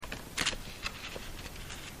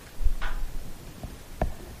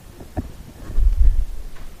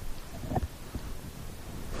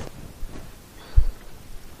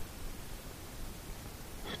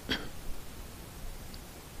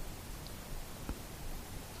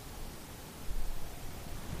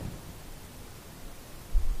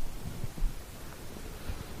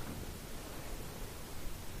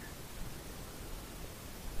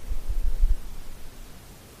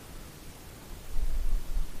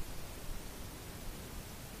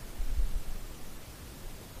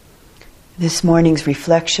This morning's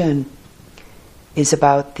reflection is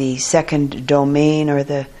about the second domain or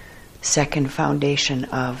the second foundation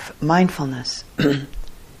of mindfulness.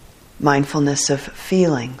 Mindfulness of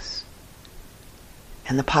feelings.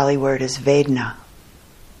 And the Pali word is Vedana.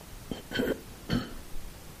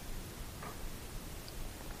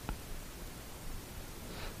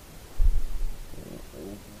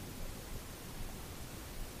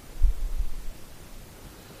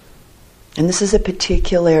 And this is a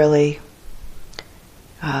particularly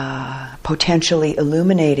potentially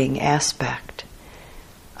illuminating aspect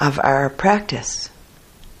of our practice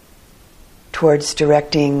towards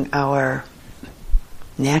directing our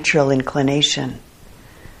natural inclination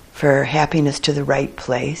for happiness to the right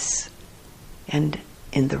place and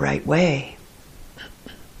in the right way.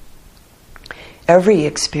 Every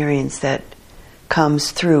experience that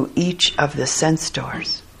comes through each of the sense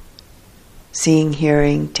doors, seeing,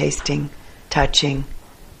 hearing, tasting, touching,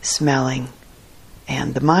 smelling,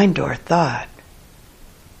 and the mind door, thought,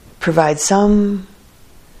 provides some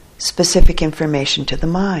specific information to the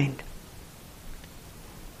mind.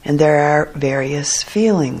 And there are various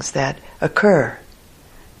feelings that occur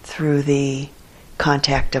through the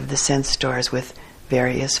contact of the sense doors with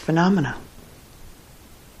various phenomena.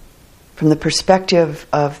 From the perspective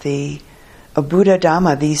of the Buddha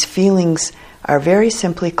Dhamma, these feelings are very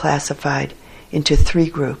simply classified into three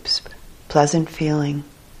groups: pleasant feeling,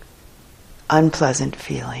 unpleasant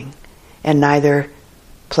feeling, and neither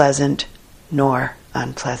pleasant nor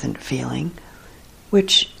unpleasant feeling,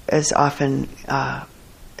 which is often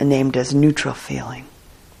named as neutral feeling.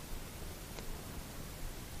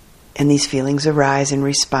 And these feelings arise in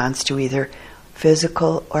response to either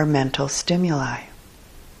physical or mental stimuli.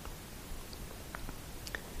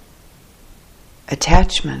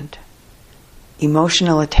 Attachment,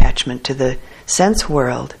 emotional attachment to the sense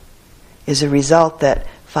world, is a result that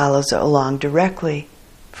follows along directly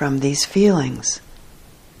from these feelings.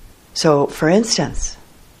 So, for instance,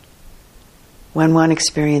 when one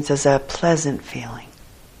experiences a pleasant feeling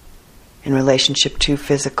in relationship to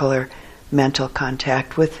physical or mental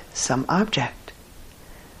contact with some object,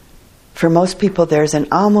 for most people there's an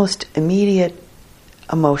almost immediate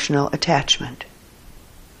emotional attachment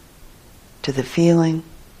to the feeling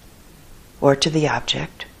or to the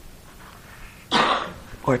object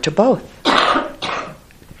or to both.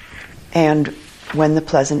 And when the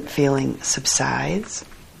pleasant feeling subsides,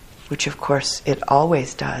 which of course it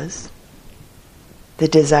always does, the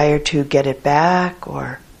desire to get it back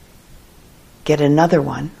or get another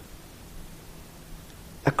one,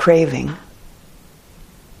 a craving,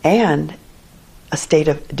 and a state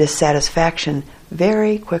of dissatisfaction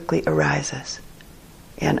very quickly arises.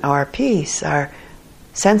 And our peace, our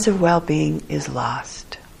sense of well-being is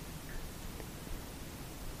lost.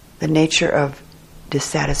 The nature of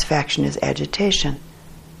dissatisfaction is agitation,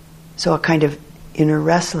 so a kind of inner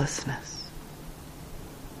restlessness.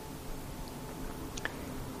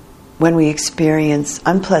 When we experience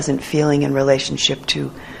unpleasant feeling in relationship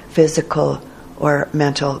to physical or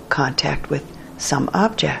mental contact with some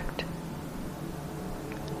object,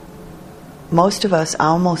 most of us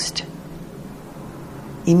almost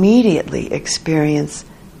immediately experience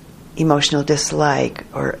emotional dislike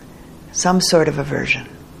or some sort of aversion.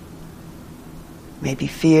 Maybe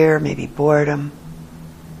fear, maybe boredom,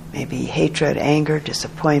 maybe hatred, anger,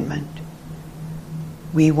 disappointment.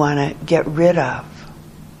 We want to get rid of,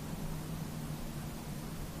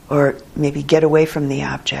 or maybe get away from the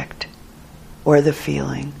object, or the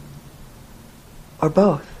feeling, or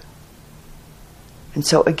both. And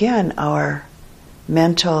so again, our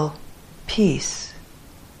mental peace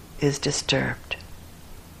is disturbed.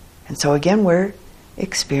 And so again, we're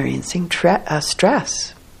experiencing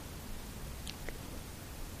stress.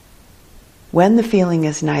 When the feeling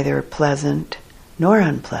is neither pleasant nor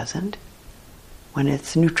unpleasant, when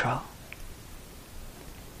it's neutral,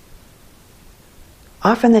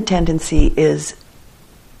 often the tendency is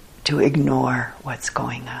to ignore what's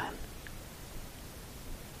going on,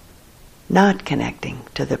 not connecting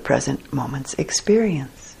to the present moment's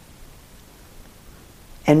experience.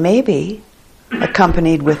 And maybe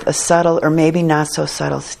accompanied with a subtle or maybe not so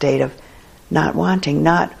subtle state of not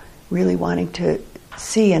really wanting to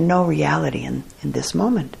see and know reality in this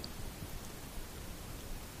moment.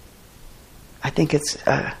 I think it's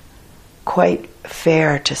quite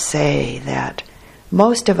fair to say that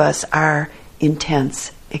most of us are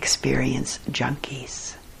intense experience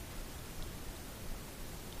junkies.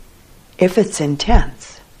 If it's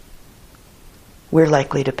intense, we're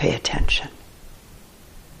likely to pay attention,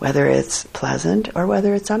 whether it's pleasant or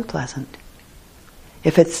whether it's unpleasant.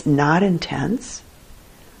 If it's not intense,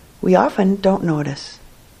 we often don't notice.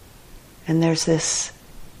 And there's this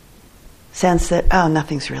sense that, oh,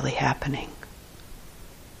 nothing's really happening.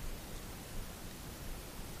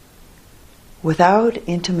 Without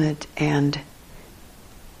intimate and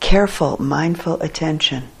careful, mindful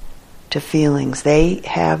attention to feelings, they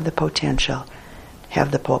have the potential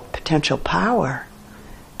power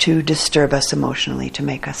to disturb us emotionally, to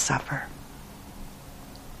make us suffer.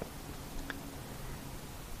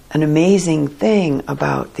 An amazing thing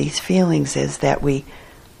about these feelings is that we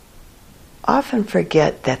often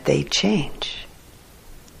forget that they change.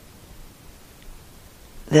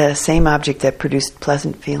 The same object that produced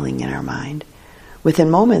pleasant feeling in our mind, within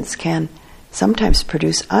moments can sometimes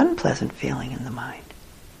produce unpleasant feeling in the mind.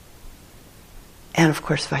 And of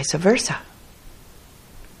course, vice versa.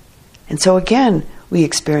 And so again, we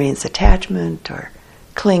experience attachment or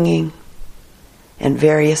clinging and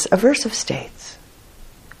various aversive states.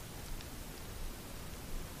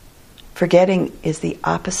 Forgetting is the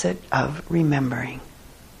opposite of remembering.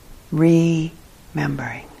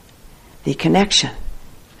 Remembering. The connection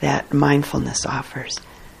that mindfulness offers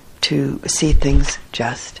to see things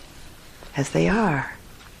just as they are.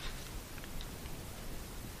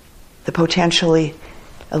 The potentially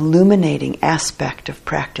illuminating aspect of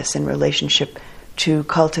practice in relationship to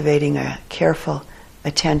cultivating a careful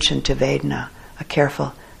attention to Vedana, a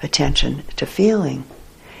careful attention to feeling,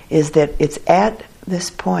 is that it's at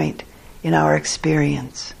this point in our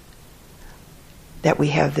experience that we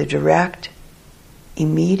have the direct,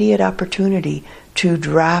 immediate opportunity to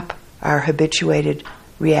drop our habituated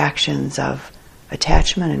reactions of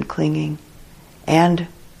attachment and clinging and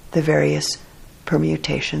the various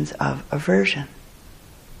permutations of aversion.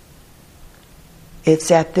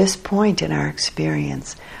 It's at this point in our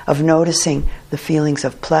experience of noticing the feelings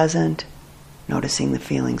of pleasant, noticing the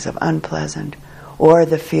feelings of unpleasant, or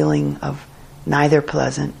the feeling of neither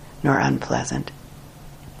pleasant nor unpleasant,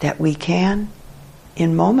 that we can,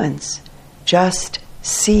 in moments, just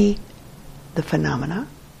see the phenomena,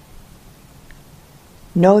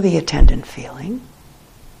 know the attendant feeling,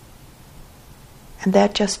 and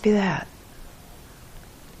that just be that.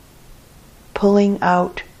 Pulling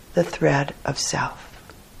out the thread of self.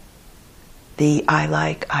 The I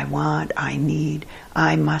like, I want, I need,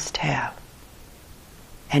 I must have.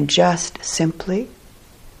 And just simply,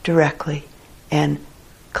 directly, and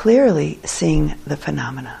clearly seeing the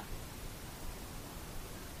phenomena.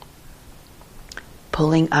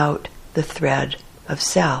 Pulling out the thread of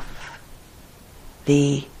self.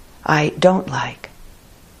 The I don't like,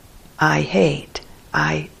 I hate,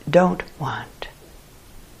 I don't want.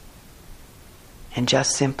 And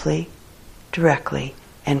just simply, directly,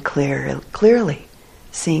 and clearly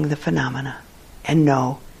seeing the phenomena and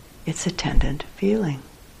know its attendant feeling.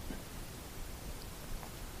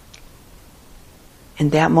 In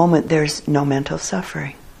that moment, there's no mental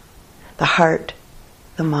suffering. The heart,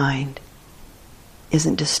 the mind,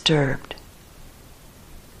 isn't disturbed.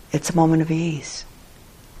 It's a moment of ease.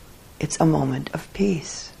 It's a moment of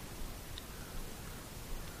peace.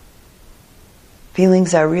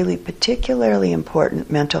 Feelings are really particularly important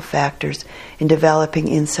mental factors in developing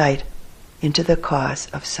insight into the cause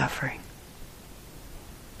of suffering.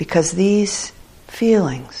 Because these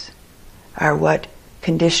feelings are what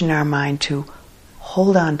condition our mind to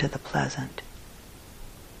hold on to the pleasant,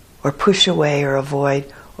 or push away or avoid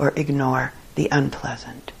or ignore the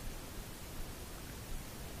unpleasant.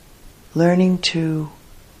 Learning to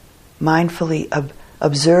mindfully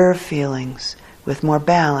observe feelings with more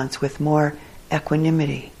balance, with more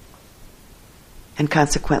equanimity, and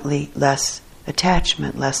consequently less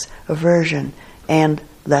attachment, less aversion, and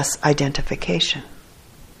less identification,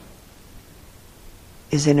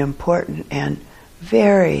 is an important and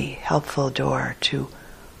very helpful door to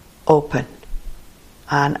open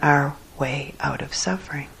on our way out of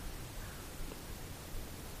suffering.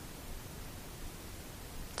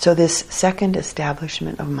 So this second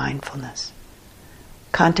establishment of mindfulness,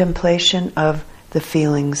 contemplation of the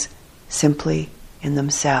feelings simply in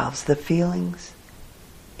themselves, the feelings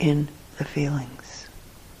in the feelings.